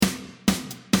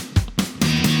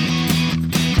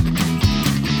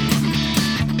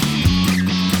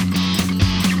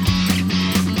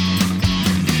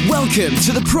Welcome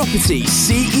to the Property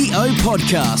CEO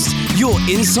Podcast, your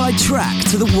inside track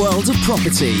to the world of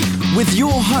property, with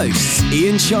your hosts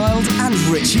Ian Child and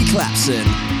Richie Clapson.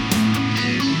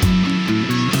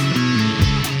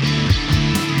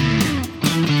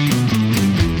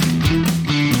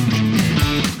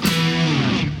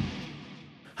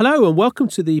 Hello and welcome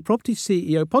to the Property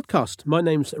CEO Podcast. My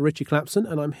name's Richie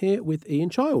Clapson and I'm here with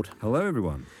Ian Child. Hello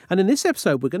everyone. And in this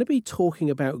episode we're going to be talking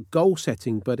about goal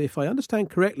setting, but if I understand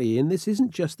correctly, Ian, this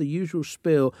isn't just the usual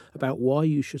spiel about why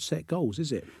you should set goals,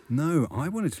 is it? No, I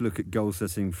wanted to look at goal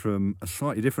setting from a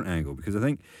slightly different angle because I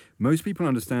think most people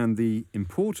understand the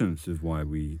importance of why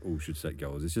we all should set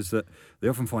goals. It's just that they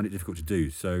often find it difficult to do.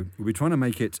 So we'll be trying to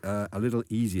make it a little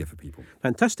easier for people.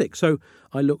 Fantastic. So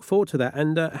I look forward to that.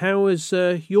 And how has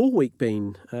your week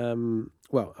been?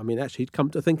 Well, I mean, actually, come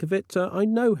to think of it, I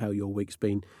know how your week's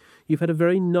been. You've had a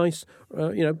very nice,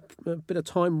 a bit of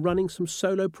time running some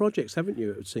solo projects, haven't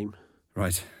you, it would seem?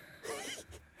 Right.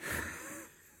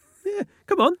 Yeah,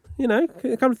 come on,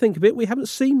 come to think of it, we haven't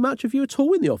seen much of you at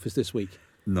all in the office this week.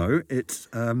 No, it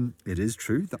is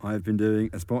true that I've been doing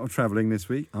a spot of travelling this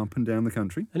week up and down the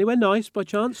country. Anywhere nice, by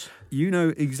chance? You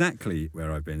know exactly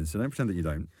where I've been, so don't pretend that you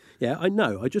don't. Yeah, I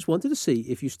know. I just wanted to see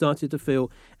if you started to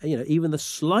feel, even the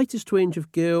slightest twinge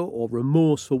of guilt or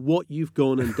remorse for what you've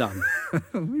gone and done.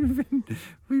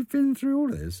 We've been through all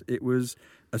this. It was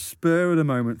a spur of the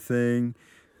moment thing.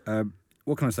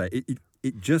 What can I say?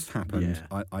 It just happened.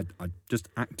 Yeah. I just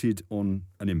acted on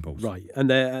an impulse. Right, and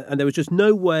there was just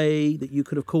no way that you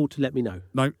could have called to let me know.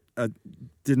 No,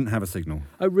 didn't have a signal.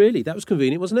 Oh, really? That was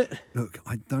convenient, wasn't it? Look,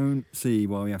 I don't see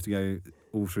why we have to go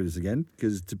all through this again,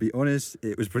 because to be honest,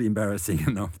 it was pretty embarrassing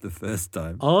enough the first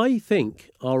time. I think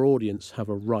our audience have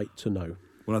a right to know.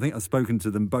 Well, I think I've spoken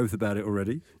to them both about it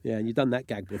already. Yeah, and you've done that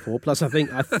gag before. Plus, I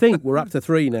think we're up to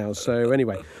 3 now. So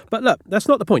anyway, but look, that's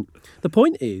not the point. The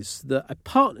point is that a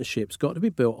partnership's got to be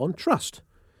built on trust.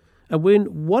 And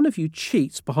when one of you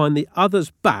cheats behind the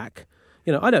other's back,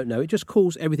 I don't know, it just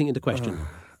calls everything into question.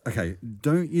 Okay,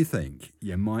 don't you think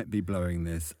you might be blowing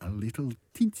this a little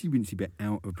teensy-weensy bit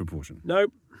out of proportion? No.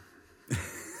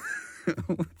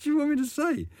 What do you want me to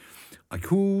say? I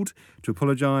called to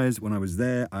apologise when I was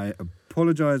there. I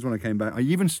apologised when I came back. I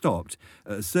even stopped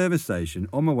at a service station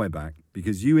on my way back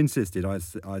because you insisted I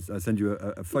send you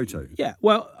a photo. Yeah,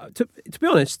 well, to be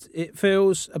honest, it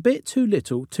feels a bit too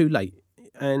little, too late.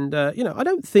 And, I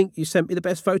don't think you sent me the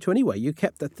best photo anyway. You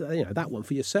kept that one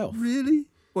for yourself. Really?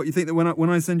 What, you think that when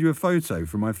I send you a photo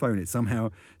from my phone, it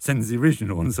somehow sends the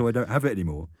original one so I don't have it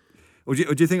anymore? Or do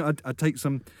you think I'd take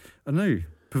some, I don't know,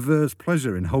 perverse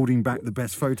pleasure in holding back the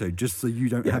best photo just so you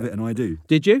don't have it and I do?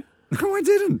 Did you? No, I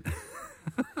didn't.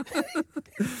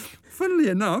 Funnily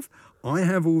enough, I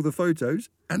have all the photos,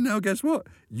 and now guess what?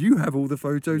 You have all the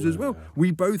photos as well.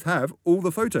 We both have all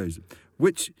the photos,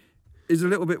 which is a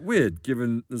little bit weird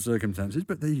given the circumstances,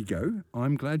 but there you go.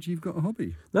 I'm glad you've got a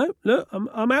hobby. No, look,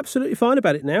 I'm absolutely fine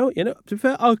about it now. To be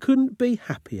fair, I couldn't be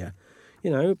happier.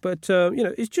 But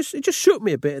it just shook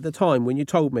me a bit at the time when you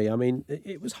told me. I mean,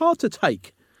 it was hard to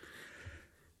take.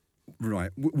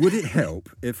 Right. Would it help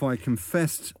if I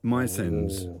confessed my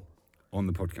sins on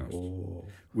the podcast?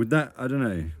 Would that, I don't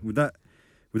know, would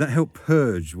that help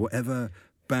purge whatever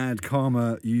bad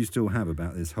karma you still have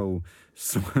about this whole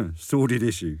sordid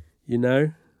issue? You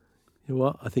know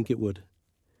what? I think it would.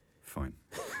 Fine.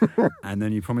 And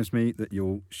then you promise me that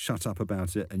you'll shut up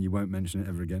about it and you won't mention it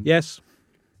ever again? Yes.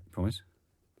 Promise?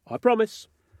 I promise.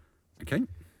 Okay.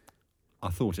 I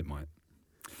thought it might.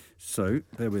 So,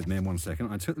 bear with me in 1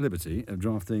 second. I took the liberty of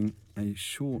drafting a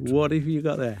short... What have you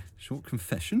got there? Short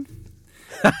confession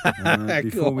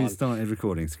before we started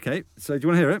recording. Okay, so do you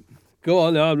want to hear it? Go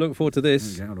on, no, I'm looking forward to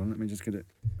this. Okay, hold on, let me just get it.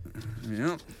 There we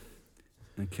are.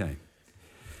 Okay,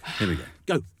 here we go.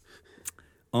 Go.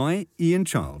 I, Ian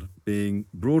Child, being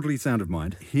broadly sound of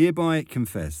mind, hereby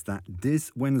confess that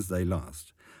this Wednesday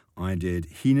last, I did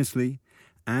heinously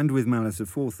and with malice of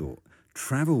forethought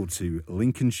travel to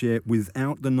Lincolnshire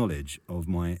without the knowledge of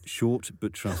my short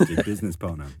but trusted business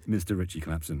partner, Mr. Richie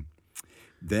Clapson.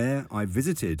 There I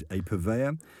visited a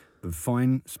purveyor of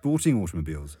fine sporting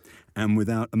automobiles, and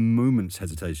without a moment's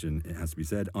hesitation, it has to be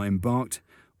said, I embarked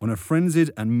on a frenzied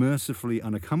and mercifully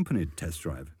unaccompanied test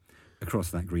drive across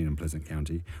that green and pleasant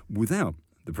county without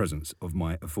the presence of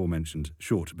my aforementioned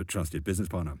short but trusted business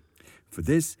partner. For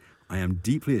this, I am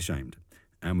deeply ashamed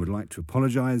and would like to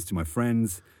apologise to my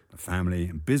friends, my family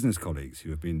and business colleagues who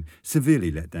have been severely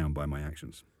let down by my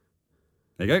actions.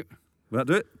 There you go. Will that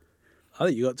do it? I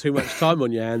think you've got too much time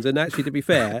on your hands. And actually, to be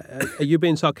fair, are you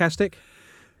being sarcastic?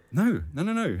 No,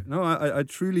 I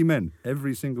truly meant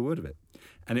every single word of it.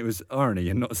 And it was irony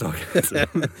and not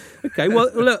sarcasm. Okay,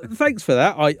 well, look, thanks for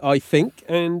that, I think.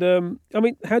 And,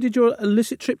 how did your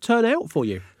illicit trip turn out for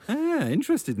you?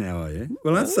 Interested now, are you?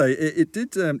 Well, I'd say it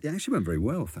did. It actually went very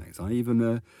well, thanks.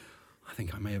 I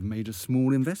think I may have made a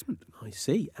small investment. I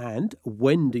see. And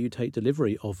when do you take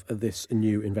delivery of this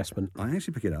new investment? I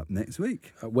actually pick it up next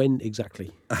week. When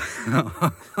exactly?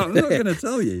 I'm not going to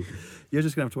tell you. You're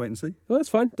just going to have to wait and see. Well, that's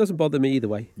fine. Doesn't bother me either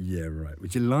way. Yeah, right.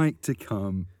 Would you like to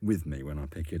come with me when I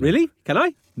pick it up? Really? Can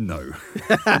I? No,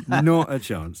 not a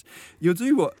chance. You'll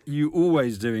do what you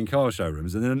always do in car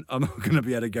showrooms, and then I'm not going to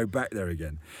be able to go back there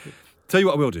again. Tell you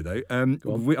what I will do, though.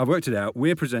 I've worked it out.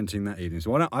 We're presenting that evening,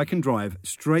 so I can drive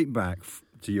straight back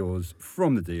to yours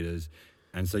from the dealers,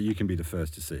 and so you can be the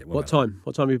first to see it. What time?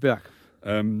 What time will you be back?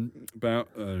 About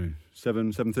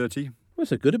 7:30. Well,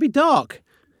 so good. It'll be dark.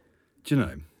 Do you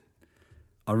know,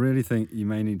 I really think you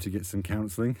may need to get some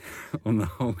counselling on the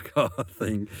whole car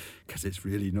thing, because it's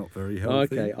really not very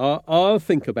healthy. Okay, I'll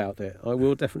think about it. I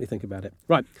will definitely think about it.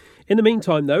 Right. In the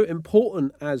meantime, though,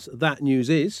 important as that news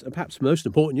is, and perhaps most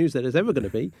important news that there's ever going to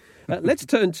be, let's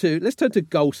turn to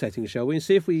goal setting, shall we, and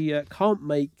see if we can't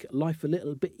make life a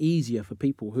little bit easier for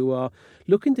people who are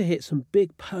looking to hit some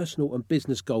big personal and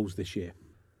business goals this year.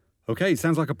 Okay,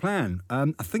 sounds like a plan. I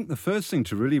think the first thing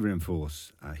to really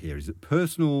reinforce here is that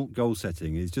personal goal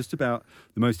setting is just about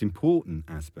the most important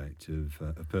aspect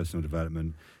of personal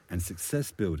development and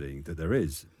success building that there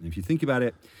is. And if you think about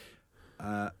it,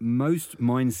 most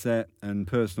mindset and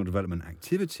personal development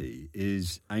activity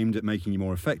is aimed at making you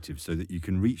more effective so that you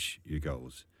can reach your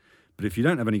goals. But if you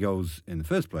don't have any goals in the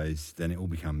first place, then it all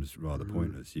becomes rather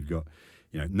pointless. You've got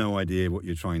no idea what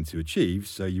you're trying to achieve,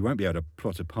 so you won't be able to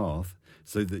plot a path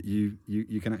so that you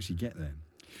can actually get there.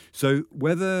 So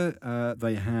whether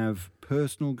they have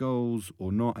personal goals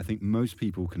or not, I think most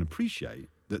people can appreciate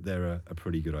that they're a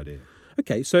pretty good idea.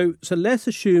 Okay, so let's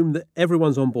assume that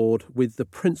everyone's on board with the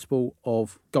principle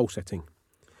of goal setting.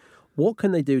 What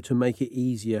can they do to make it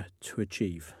easier to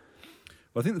achieve?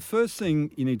 Well, I think the first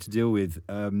thing you need to deal with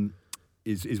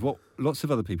is what lots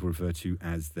of other people refer to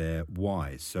as their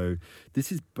why. So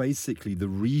this is basically the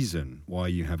reason why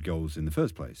you have goals in the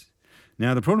first place.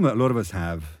 Now, the problem that a lot of us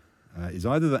have is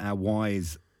either that our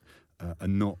whys are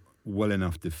not well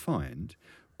enough defined,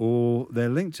 or they're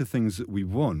linked to things that we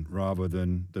want rather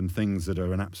than things that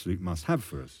are an absolute must-have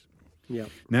for us. Yeah.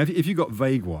 Now, if you've got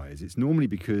vague whys, it's normally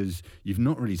because you've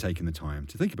not really taken the time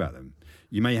to think about them.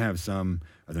 You may have some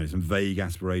vague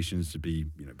aspirations to be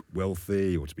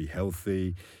wealthy or to be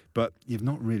healthy, but you've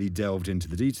not really delved into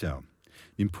the detail.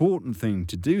 The important thing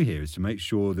to do here is to make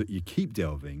sure that you keep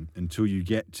delving until you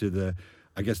get to the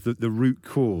root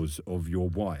cause of your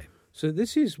why. So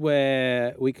this is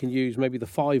where we can use maybe the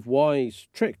 5 whys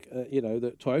trick,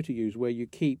 that Toyota use, where you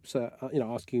keep,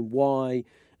 asking why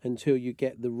until you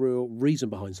get the real reason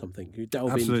behind something. You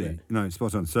delve Absolutely. into it. No,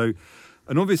 spot on. So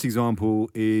an obvious example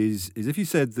is if you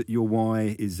said that your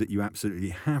why is that you absolutely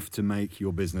have to make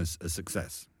your business a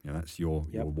success. That's your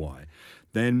why.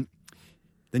 Then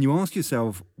you ask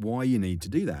yourself why you need to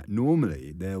do that.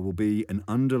 Normally, there will be an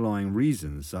underlying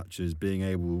reason, such as being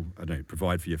able,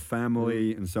 provide for your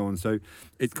family and so on. So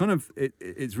it's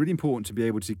it's really important to be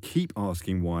able to keep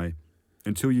asking why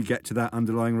until you get to that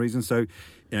underlying reason. So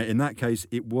in that case,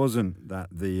 it wasn't that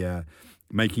the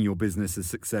making your business a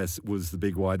success was the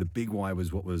big why. The big why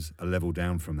was what was a level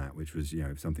down from that, which was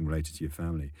something related to your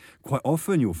family. Quite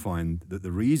often you'll find that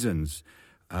the reasons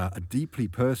are deeply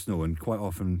personal and quite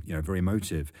often very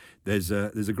emotive. There's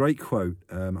a great quote,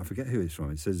 I forget who it's from.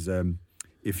 It says,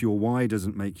 if your why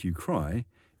doesn't make you cry,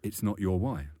 it's not your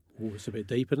why. Oh, it's a bit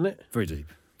deep, isn't it? Very deep.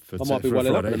 I might be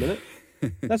welling up in a minute.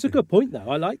 That's a good point,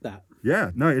 though. I like that.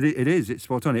 Yeah, no, it is. It's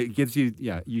spot on. It gives you,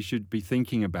 you should be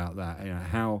thinking about that.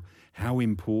 How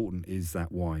important is that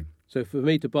why? So for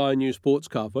me to buy a new sports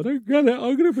car, if I don't get it,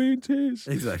 I'm going to be in tears.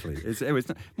 Exactly.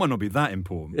 It might not be that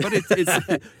important, but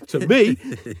it's to me.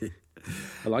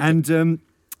 I like it. And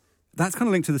that's kind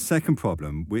of linked to the second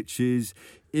problem, which is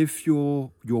if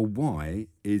your why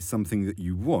is something that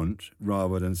you want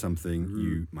rather than something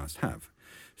you must have.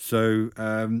 So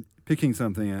picking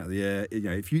something out of the air,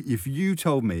 if you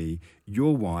told me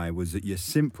your why was that you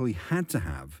simply had to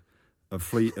have a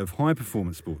fleet of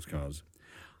high-performance sports cars,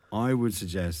 I would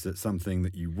suggest that something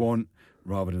that you want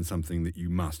rather than something that you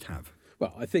must have.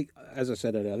 Well, I think, as I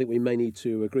said earlier, I think we may need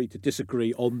to agree to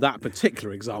disagree on that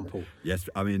particular example. Yes,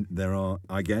 I mean, there are,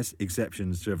 I guess,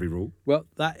 exceptions to every rule.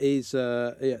 That is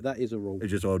a rule.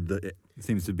 It's just odd that it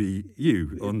seems to be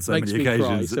you on so Makes many me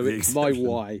occasions. cry, so it's my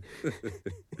why.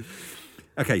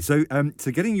 Okay, so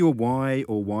getting your why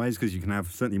or whys, because you can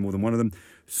have certainly more than one of them,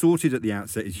 sorted at the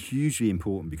outset is hugely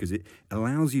important because it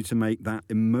allows you to make that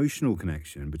emotional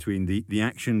connection between the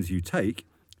actions you take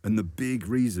and the big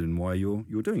reason why you're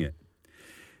doing it.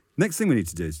 Next thing we need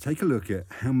to do is take a look at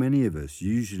how many of us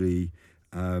usually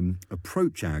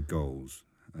approach our goals.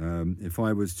 If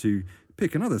I was to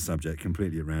pick another subject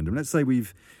completely at random, let's say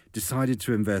we've decided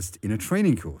to invest in a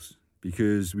training course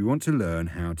because we want to learn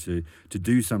how to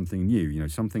do something new,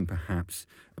 something perhaps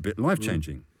a bit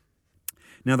life-changing.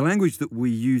 Now, the language that we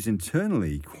use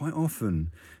internally quite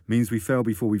often means we fail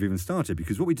before we've even started,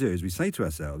 because what we do is we say to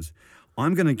ourselves,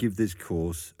 I'm going to give this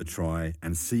course a try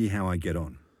and see how I get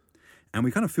on. And we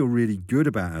kind of feel really good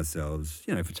about ourselves,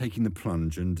 for taking the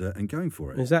plunge and going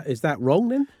for it. Is that wrong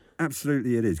then?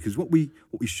 Absolutely it is, because what we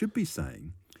should be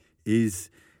saying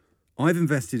is, I've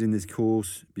invested in this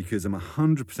course because I'm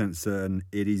 100% certain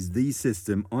it is the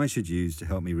system I should use to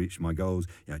help me reach my goals,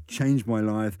 change my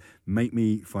life, make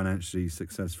me financially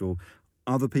successful.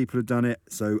 Other people have done it,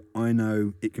 so I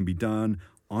know it can be done.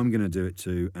 I'm going to do it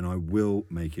too, and I will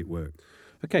make it work.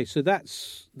 Okay, so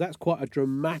that's quite a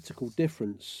dramatical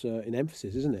difference in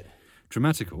emphasis, isn't it?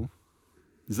 Dramatical?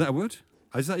 Is that a word?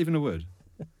 Is that even a word?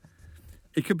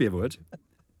 It could be a word.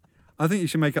 I think you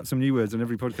should make up some new words on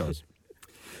every podcast.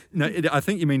 No, I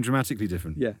think you mean dramatically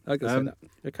different. Yeah, I can say that.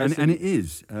 Okay, and it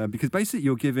is, because basically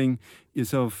you're giving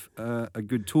yourself a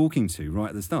good talking to right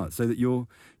at the start, so that your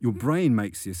brain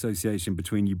makes the association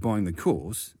between you buying the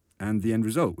course and the end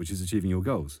result, which is achieving your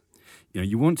goals.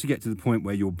 You want to get to the point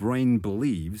where your brain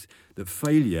believes that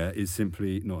failure is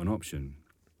simply not an option.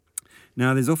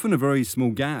 Now, there's often a very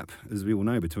small gap, as we all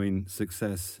know, between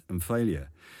success and failure.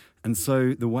 And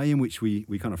so the way in which we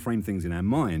kind of frame things in our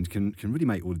mind can really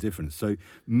make all the difference. So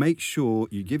make sure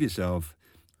you give yourself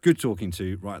good talking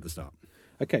to right at the start.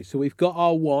 Okay, so we've got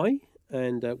our why,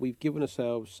 and we've given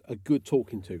ourselves a good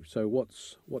talking to. So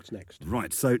what's next?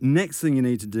 Right, so next thing you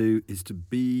need to do is to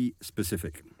be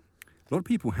specific. A lot of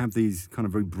people have these kind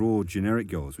of very broad, generic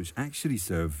goals, which actually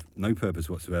serve no purpose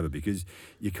whatsoever, because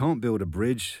you can't build a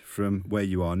bridge from where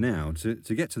you are now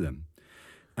to get to them.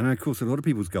 And of course, a lot of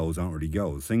people's goals aren't really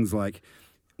goals. Things like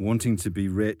wanting to be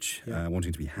rich,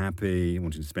 wanting to be happy,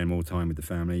 wanting to spend more time with the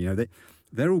family,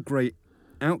 they're all great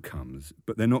outcomes,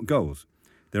 but they're not goals.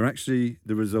 They're actually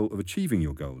the result of achieving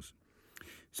your goals.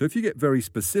 So if you get very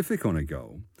specific on a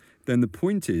goal, then the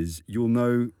point is you'll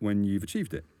know when you've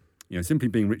achieved it. Simply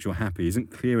being rich or happy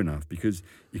isn't clear enough because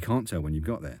you can't tell when you've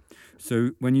got there.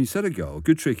 So when you set a goal, a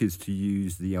good trick is to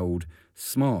use the old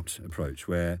SMART approach,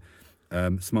 where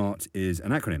SMART is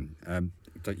an acronym.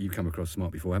 You've come across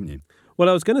SMART before, haven't you? Well,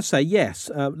 I was going to say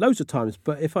yes, loads of times,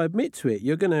 but if I admit to it,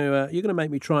 you're going to make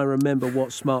me try and remember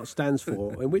what SMART stands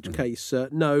for. In which case,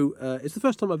 no, it's the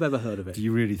first time I've ever heard of it. Do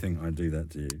you really think I'd do that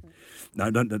to you?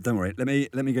 No, don't worry. Let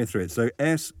me go through it. So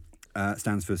S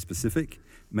stands for specific.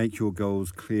 Make your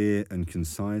goals clear and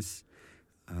concise.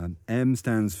 M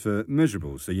stands for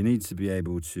measurable. So you need to be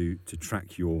able to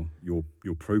track your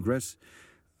progress.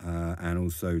 And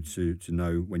also to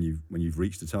know when you've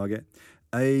reached the target.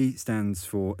 A stands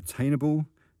for attainable,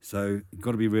 so you've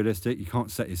got to be realistic. You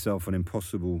can't set yourself an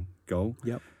impossible goal.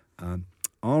 Yep.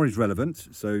 R is relevant,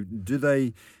 so do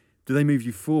they move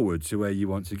you forward to where you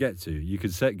want to get to? You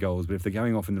could set goals, but if they're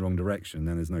going off in the wrong direction,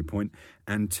 then there's no point.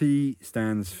 And T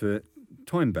stands for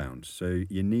time bound, so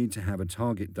you need to have a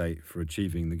target date for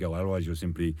achieving the goal. Otherwise, you'll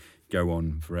simply go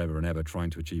on forever and ever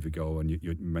trying to achieve a goal, and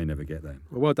you may never get there.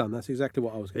 Well done. That's exactly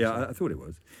what I was going to say. Yeah, I thought it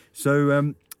was. So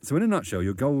in a nutshell,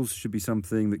 your goals should be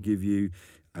something that give you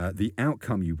the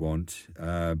outcome you want,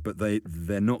 but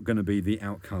they're not going to be the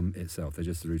outcome itself. They're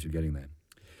just the route of getting there.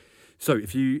 So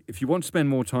if you want to spend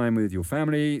more time with your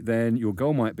family, then your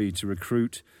goal might be to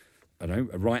recruit, a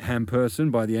right-hand person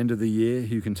by the end of the year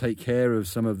who can take care of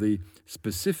some of the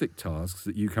specific tasks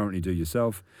that you currently do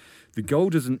yourself. The goal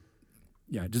doesn't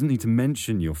need to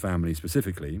mention your family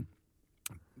specifically,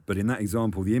 but in that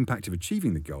example, the impact of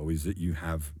achieving the goal is that you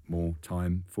have more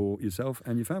time for yourself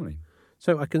and your family.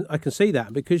 So I can see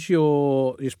that because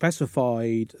you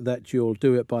specified that you'll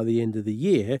do it by the end of the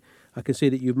year. I can see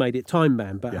that you've made it time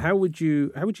bound. But how would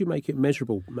you make it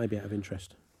measurable? Maybe out of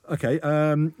interest. Okay.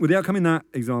 Well, the outcome in that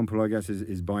example, I guess,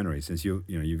 is binary, since you'll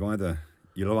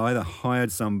either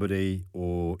hired somebody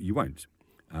or you won't.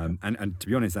 And to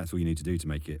be honest, that's all you need to do to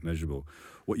make it measurable.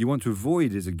 What you want to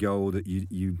avoid is a goal that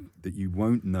you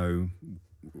won't know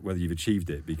whether you've achieved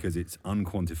it because it's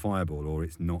unquantifiable or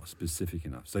it's not specific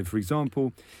enough. So, for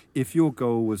example, if your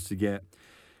goal was to get,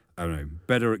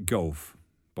 better at golf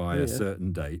by a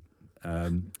certain date,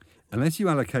 unless you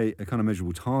allocate a kind of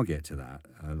measurable target to that,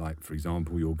 like, for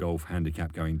example, your golf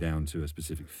handicap going down to a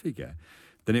specific figure,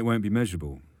 then it won't be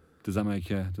measurable. Does that make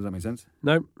sense?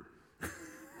 No,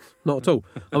 not at all.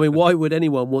 I mean, why would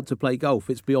anyone want to play golf?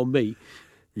 It's beyond me.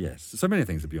 Yes. So many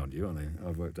things are beyond you, aren't they?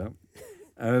 I've worked out.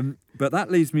 But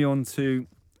that leads me on to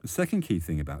the second key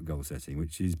thing about goal setting,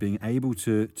 which is being able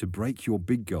to break your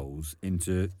big goals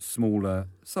into smaller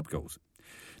sub-goals.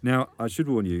 Now, I should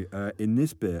warn you, in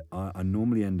this bit, I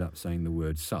normally end up saying the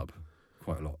word sub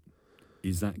quite a lot.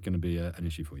 Is that going to be an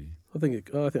issue for you? I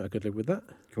think I could live with that.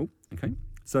 Cool. Okay.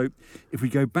 So if we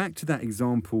go back to that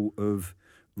example of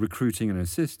recruiting an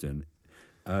assistant,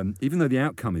 even though the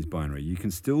outcome is binary, you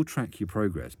can still track your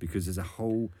progress because there's a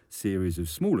whole series of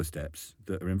smaller steps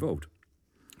that are involved.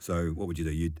 So what would you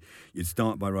do? You'd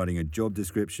start by writing a job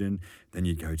description, then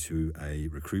you'd go to a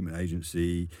recruitment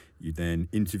agency, you'd then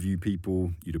interview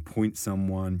people, you'd appoint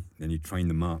someone, then you'd train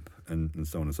them up, and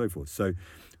so on and so forth. So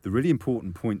the really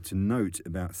important point to note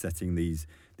about setting these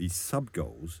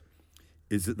sub-goals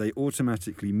is that they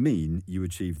automatically mean you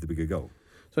achieve the bigger goal.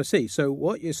 So I see. So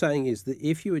what you're saying is that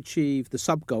if you achieve the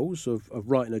sub-goals of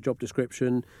writing a job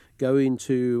description, going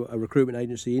to a recruitment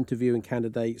agency, interviewing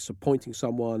candidates, appointing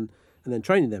someone, and then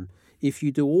training them, if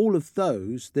you do all of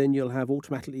those, then you'll have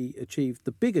automatically achieved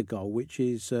the bigger goal, which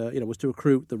is, was to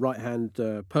recruit the right-hand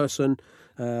person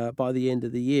by the end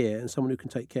of the year, and someone who can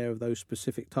take care of those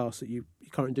specific tasks that you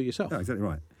currently do yourself. Yeah, exactly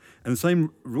right. And the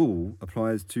same rule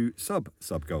applies to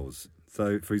sub-goals.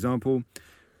 So, for example,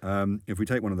 if we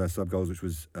take one of those sub-goals, which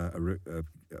was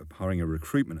hiring a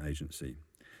recruitment agency,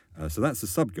 so that's the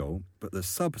sub-goal, but the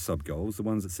sub-goals, the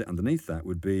ones that sit underneath that,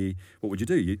 would be, what would you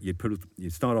do?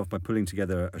 You'd start off by pulling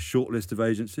together a short list of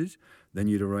agencies, then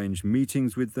you'd arrange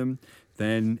meetings with them,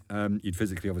 then you'd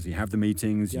physically obviously have the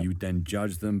meetings, Yep. you'd then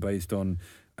judge them based on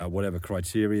whatever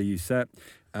criteria you set,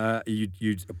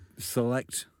 you'd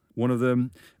select one of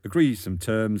them, agree some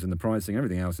terms and the pricing,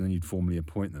 everything else, and then you'd formally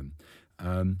appoint them.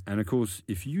 And of course,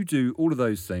 if you do all of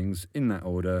those things in that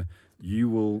order, you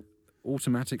will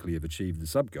automatically have achieved the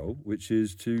sub-goal, which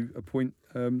is to appoint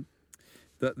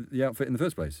the outfit in the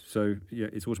first place. So, yeah,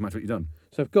 it's automatically done.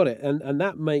 So I've got it. And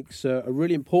that makes a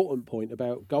really important point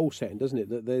about goal setting, doesn't it?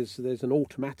 That there's an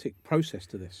automatic process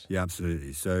to this. Yeah,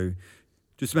 absolutely. So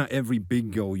just about every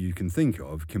big goal you can think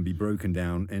of can be broken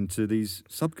down into these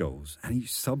sub-goals. And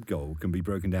each sub-goal can be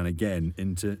broken down again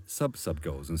into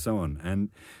sub-sub-goals and so on. And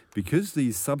because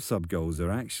these sub-sub-goals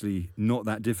are actually not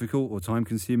that difficult or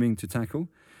time-consuming to tackle,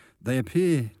 they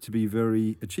appear to be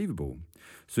very achievable.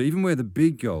 So even where the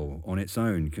big goal on its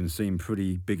own can seem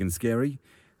pretty big and scary,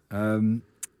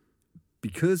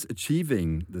 because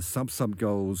achieving the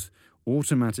sub-sub-goals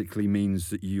automatically means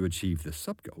that you achieve the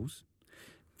sub-goals,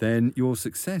 then your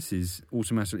success is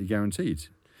automatically guaranteed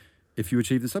if you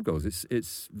achieve the sub-goals.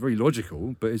 It's very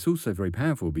logical, but it's also very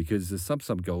powerful because the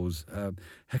sub-sub-goals are a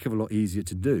heck of a lot easier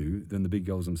to do than the big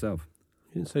goals themselves.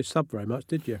 You didn't say sub very much,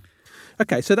 did you?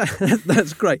 Okay, so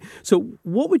that's great. So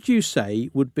what would you say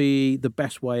would be the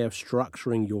best way of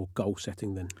structuring your goal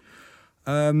setting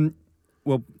then?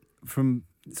 Well,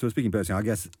 so speaking personally, I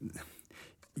guess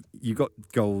you've got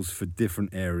goals for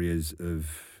different areas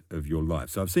of your life.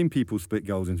 So I've seen people split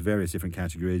goals into various different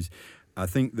categories. I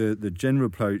think the general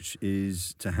approach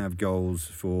is to have goals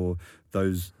for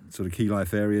those sort of key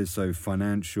life areas, so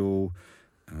financial,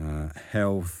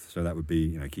 health, so that would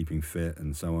be keeping fit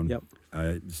and so on.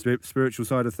 Yep. Spiritual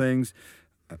side of things.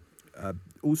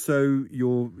 Also,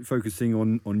 you're focusing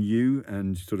on you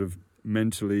and sort of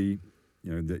mentally,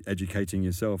 educating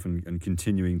yourself and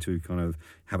continuing to kind of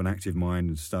have an active mind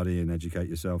and study and educate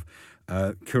yourself.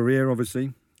 Career,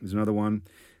 obviously, is another one,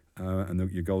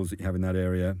 and your goals that you have in that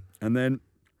area. And then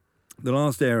the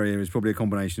last area is probably a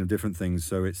combination of different things.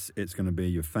 So it's going to be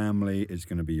your family, it's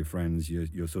going to be your friends,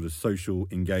 your sort of social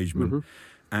engagement,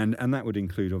 mm-hmm. and that would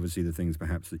include obviously the things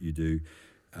perhaps that you do.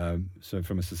 So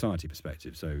from a society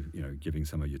perspective, so giving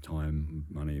some of your time,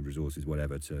 money, resources,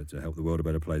 whatever, to help the world a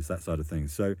better place, that side of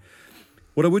things. So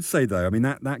what I would say though, I mean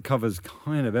that covers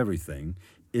kind of everything.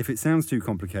 If it sounds too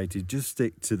complicated, just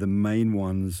stick to the main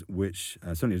ones, which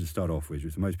certainly to start off with,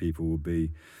 which most people will be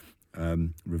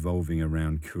revolving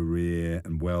around career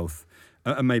and wealth,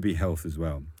 and maybe health as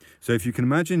well. So if you can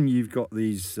imagine, you've got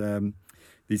these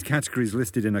categories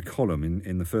listed in a column.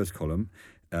 In the first column,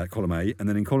 column A, and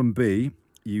then in column B,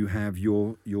 you have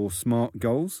your SMART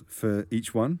goals for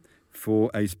each one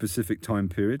for a specific time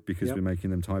period, because Yep. we're making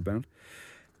them time bound.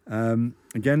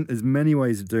 Again, there's many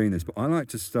ways of doing this, but I like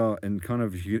to start in kind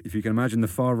of, if you can imagine, the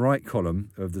far right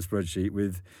column of the spreadsheet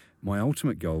with my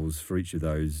ultimate goals for each of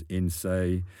those in,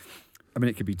 say,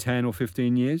 it could be 10 or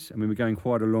 15 years. We're going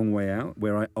quite a long way out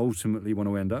where I ultimately want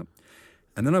to end up.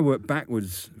 And then I work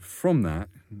backwards from that,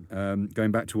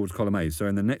 going back towards column A. So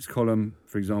in the next column,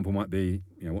 for example, might be,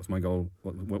 what's my goal?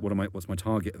 What's my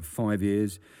target of 5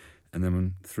 years? And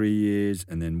then 3 years,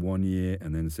 and then 1 year,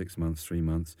 and then 6 months, 3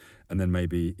 months, and then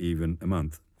maybe even a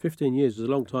month. 15 years is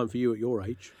a long time for you at your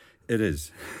age. It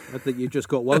is. I think you've just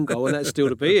got one goal, and that's still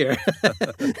to be here.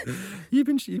 You've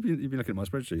been looking at my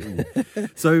spreadsheet, haven't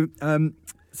you?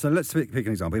 So let's pick an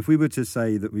example. If we were to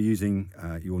say that we're using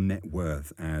your net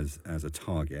worth as a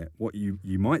target, what you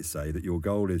might say that your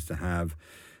goal is to have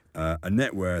a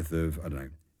net worth of, I don't know,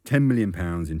 £10 million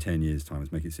in 10 years' time.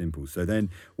 Let's make it simple. So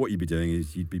then what you'd be doing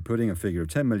is you'd be putting a figure of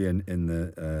 10 million in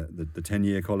the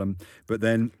 10-year column, but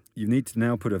then you need to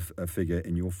now put a figure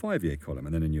in your 5-year column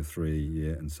and then in your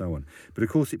 3-year and so on. But of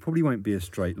course, it probably won't be a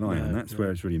straight line, and that's where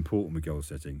it's really important with goal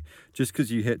setting. Just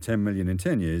because you hit 10 million in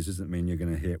 10 years doesn't mean you're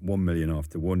going to hit 1 million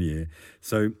after 1 year.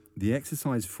 So the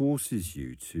exercise forces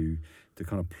you to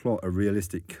kind of plot a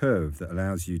realistic curve that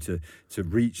allows you to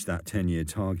reach that 10-year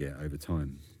target over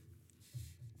time.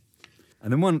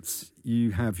 And then once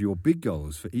you have your big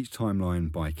goals for each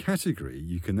timeline by category,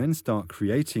 you can then start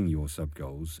creating your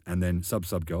sub-goals and then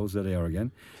sub-goals, there they are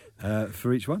again,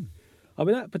 for each one. I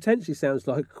mean, that potentially sounds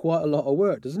like quite a lot of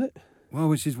work, doesn't it? Well,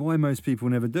 which is why most people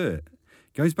never do it.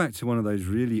 Goes back to one of those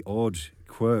really odd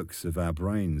quirks of our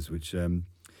brains, which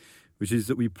is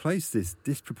that we place this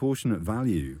disproportionate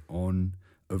value on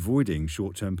avoiding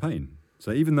short-term pain.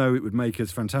 So even though it would make us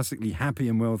fantastically happy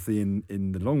and wealthy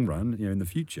in the long run, in the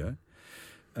future...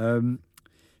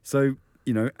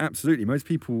 absolutely, most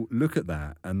people look at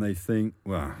that and they think,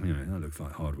 well, that looks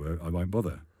like hard work, I won't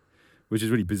bother, which is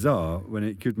really bizarre when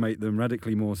it could make them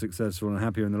radically more successful and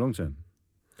happier in the long term.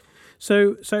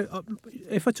 So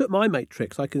if I took my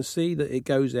matrix, I can see that it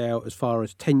goes out as far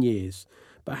as 10 years.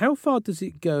 But how far does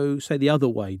it go, say, the other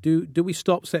way? Do we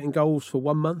stop setting goals for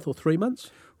 1 month or 3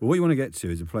 months? Well, what you want to get to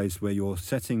is a place where you're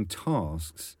setting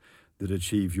tasks that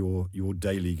achieve your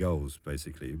daily goals,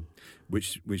 basically,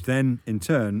 which then in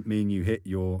turn mean you hit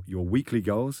your weekly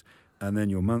goals and then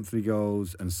your monthly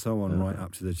goals and so on, right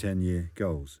up to the 10-year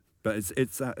goals. But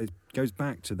it goes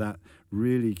back to that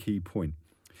really key point.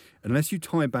 Unless you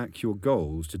tie back your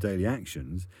goals to daily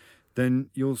actions,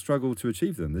 then you'll struggle to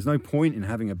achieve them. There's no point in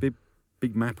having a big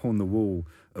map on the wall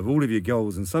of all of your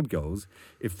goals and sub-goals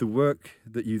if the work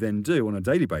that you then do on a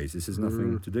daily basis has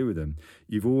nothing to do with them.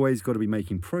 You've always got to be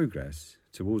making progress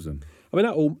towards them. I mean,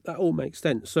 that all makes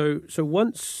sense. So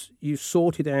once you've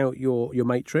sorted out your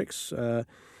matrix,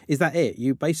 is that it?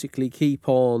 You basically keep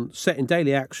on setting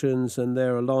daily actions and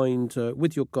they're aligned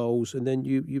with your goals, and then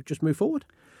you just move forward?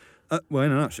 Well,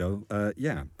 in a nutshell,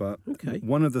 yeah. But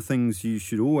one of the things you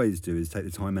should always do is take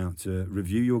the time out to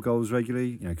review your goals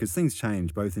regularly, because things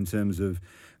change both in terms of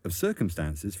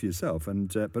circumstances for yourself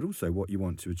and but also what you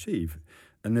want to achieve.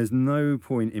 And there's no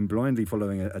point in blindly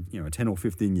following a 10 or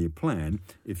 15-year plan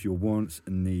if your wants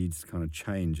and needs kind of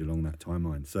change along that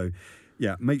timeline. So,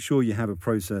 yeah, make sure you have a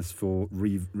process for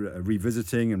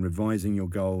revisiting and revising your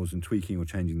goals and tweaking or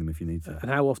changing them if you need to.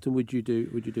 And how often would you do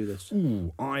this?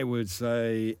 Ooh, I would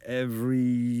say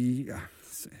every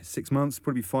 6 months,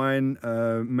 probably fine.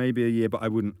 Maybe a year, but I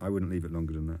wouldn't leave it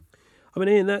longer than that. I mean,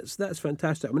 Ian, that's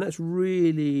fantastic. I mean, that's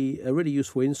really a really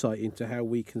useful insight into how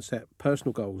we can set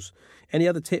personal goals. Any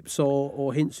other tips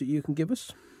or hints that you can give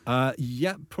us?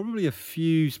 Yeah, probably a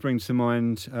few spring to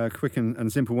mind, quick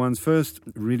and simple ones. First,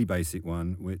 really basic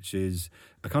one, which is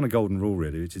a kind of golden rule,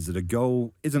 really, which is that a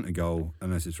goal isn't a goal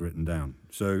unless it's written down.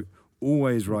 So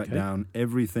always write down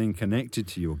everything connected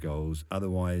to your goals,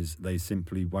 otherwise they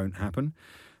simply won't happen.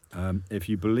 If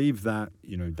you believe that,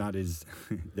 that is,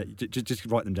 just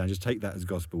write them down. Just take that as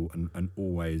gospel and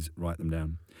always write them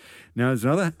down. Now, there's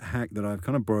another hack that I've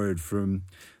kind of borrowed from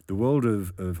the world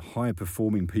of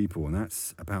high-performing people, and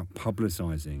that's about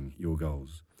publicising your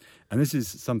goals. And this is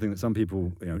something that some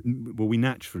people, we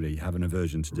naturally have an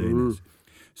aversion to doing this.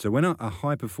 So when a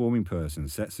high-performing person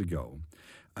sets a goal,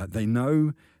 they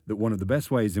know that one of the best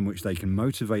ways in which they can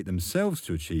motivate themselves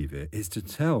to achieve it is to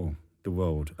tell the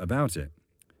world about it.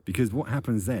 Because what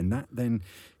happens that then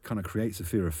kind of creates a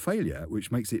fear of failure,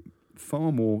 which makes it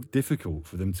far more difficult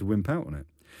for them to wimp out on it.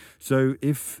 So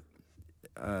if,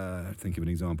 think of an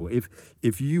example,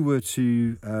 if you were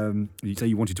to, you say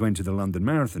you wanted to enter the London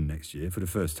Marathon next year for the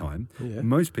first time,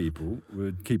 most people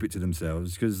would keep it to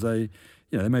themselves because they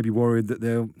may be worried that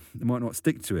they might not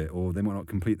stick to it or they might not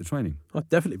complete the training. I'd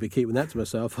definitely be keeping that to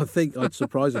myself. I think I'd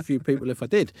surprise a few people if I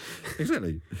did.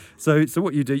 Exactly. So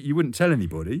what you do, you wouldn't tell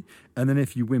anybody, and then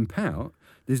if you wimp out,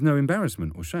 there's no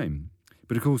embarrassment or shame.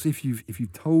 But of course, if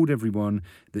you've told everyone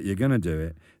that you're going to do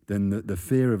it, then the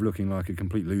fear of looking like a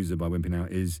complete loser by wimping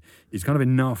out is kind of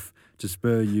enough to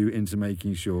spur you into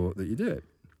making sure that you do it.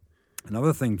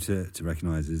 Another thing to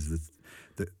recognise is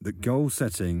that goal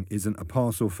setting isn't a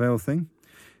pass or fail thing.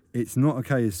 It's not a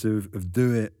case of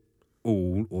do it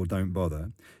all or don't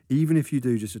bother. Even if you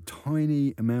do just a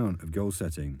tiny amount of goal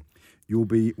setting, you'll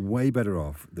be way better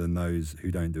off than those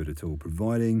who don't do it at all,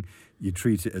 providing you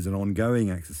treat it as an ongoing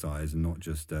exercise and not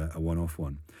just a one-off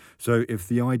one. So if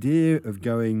the idea of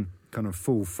going kind of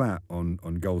full fat on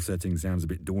goal setting sounds a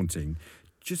bit daunting,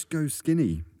 just go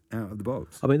skinny out of the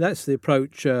box. I mean, that's the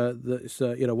approach that's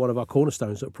one of our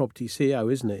cornerstones at Property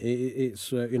CEO, isn't it?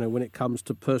 It's when it comes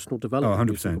to personal development.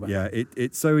 Oh, 100%. Yeah,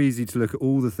 it's so easy to look at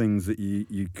all the things that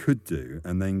you could do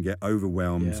and then get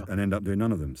overwhelmed and end up doing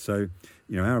none of them. So,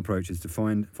 our approach is to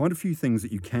find a few things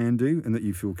that you can do and that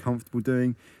you feel comfortable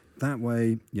doing. That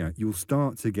way, you'll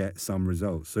start to get some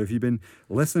results. So if you've been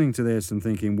listening to this and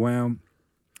thinking, wow,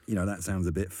 that sounds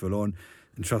a bit full on,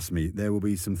 and trust me, there will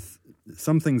be some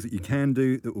things that you can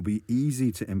do that will be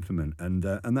easy to implement, and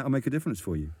that will make a difference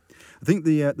for you. I think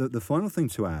the final thing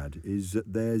to add is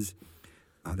that there's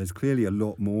clearly a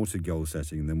lot more to goal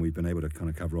setting than we've been able to kind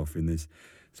of cover off in this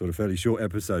sort of fairly short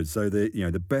episode. So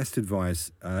the best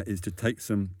advice is to take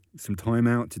some time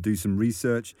out to do some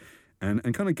research and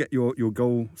kind of get your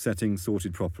goal setting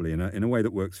sorted properly in a way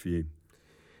that works for you.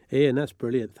 Ian, that's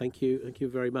brilliant. Thank you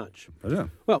very much. Pleasure.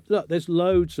 Well, look, there's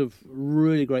loads of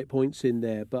really great points in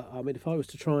there, but I mean, if I was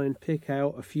to try and pick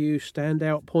out a few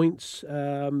standout points,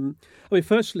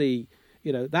 firstly,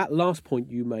 that last point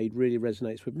you made really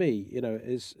resonates with me.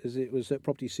 As it was at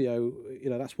Property CEO,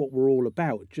 that's what we're all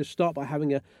about. Just start by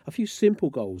having a few simple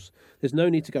goals. There's no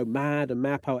need to go mad and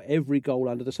map out every goal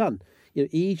under the sun.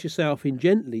 Ease yourself in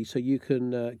gently so you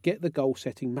can get the goal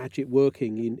setting magic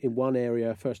working in one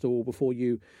area first of all before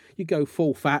you go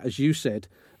full fat, as you said,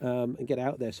 and get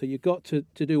out there. So you've got to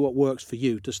do what works for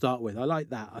you to start with. I like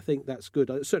that. I think that's good.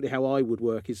 Certainly how I would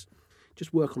work is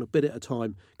just work on a bit at a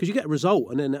time, because you get a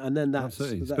result and then that's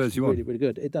really, really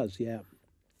good. It does, yeah.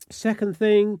 Second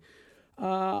thing,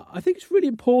 I think it's really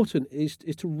important is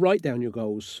to write down your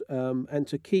goals and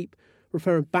to keep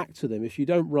referring back to them. If you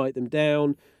don't write them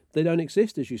down, they don't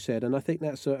exist, as you said, and I think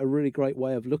that's a really great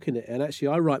way of looking at it. And actually,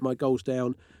 I write my goals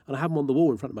down and I have them on the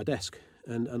wall in front of my desk,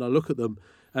 and I look at them.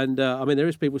 And there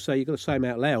is people say you've got to say them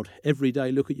out loud every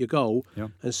day. Look at your goal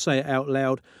and say it out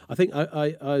loud. I think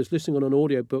I was listening on an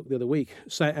audio book the other week.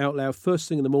 Say it out loud first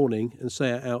thing in the morning and say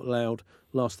it out loud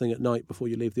last thing at night before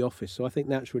you leave the office. So I think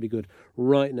that's really good.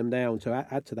 Writing them down to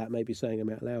add to that, maybe saying them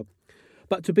out loud.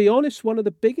 But to be honest, one of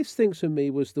the biggest things for me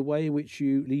was the way in which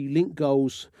you link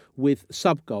goals with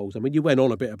sub-goals. I mean, you went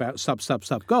on a bit about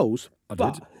sub-goals. I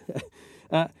did.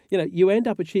 You end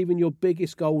up achieving your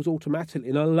biggest goals automatically,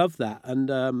 and I love that. And,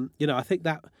 I think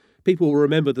that people will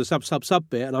remember the sub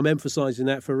bit, and I'm emphasising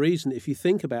that for a reason. If you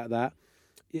think about that,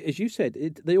 as you said,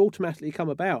 they automatically come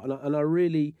about, and I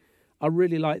really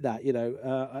like that.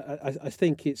 I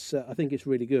think it's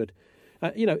really good.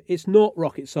 It's not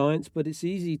rocket science, but it's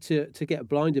easy to get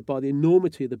blinded by the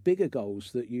enormity of the bigger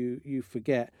goals that you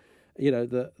forget,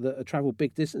 that travel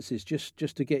big distances just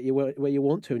to get you where you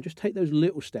want to, and just take those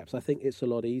little steps. I think it's a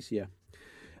lot easier.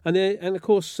 And of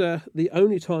course, the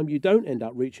only time you don't end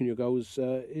up reaching your goals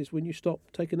is when you stop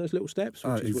taking those little steps,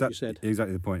 which is what you said.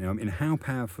 Exactly the point. I mean, how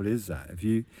powerful is that? If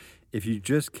you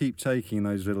just keep taking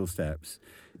those little steps,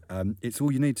 it's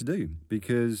all you need to do,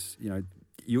 because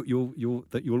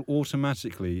you'll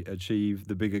automatically achieve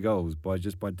the bigger goals by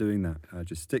doing that.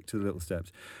 Just stick to the little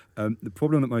steps. The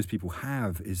problem that most people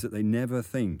have is that they never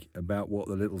think about what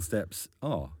the little steps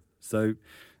are. So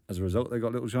as a result, they've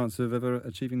got little chance of ever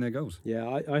achieving their goals.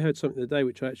 Yeah, I heard something the other day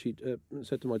which I actually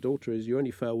said to my daughter is you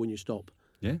only fail when you stop.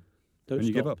 Yeah. Don't when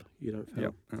you stop. Give up. You don't fail. Yeah,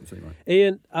 absolutely right.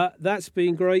 Ian, that's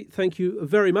been great. Thank you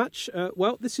very much.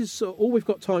 Well, this is all we've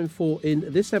got time for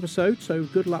in this episode, so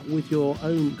good luck with your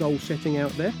own goal setting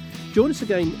out there. Join us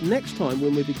again next time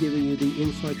when we'll be giving you the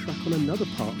inside track on another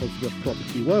part of the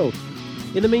property world.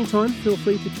 In the meantime, feel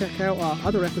free to check out our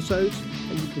other episodes,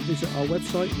 and you can visit our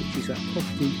website, which is at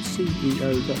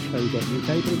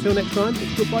propertyceo.co.uk. But until next time,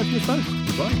 it's goodbye from us both.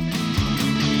 Goodbye.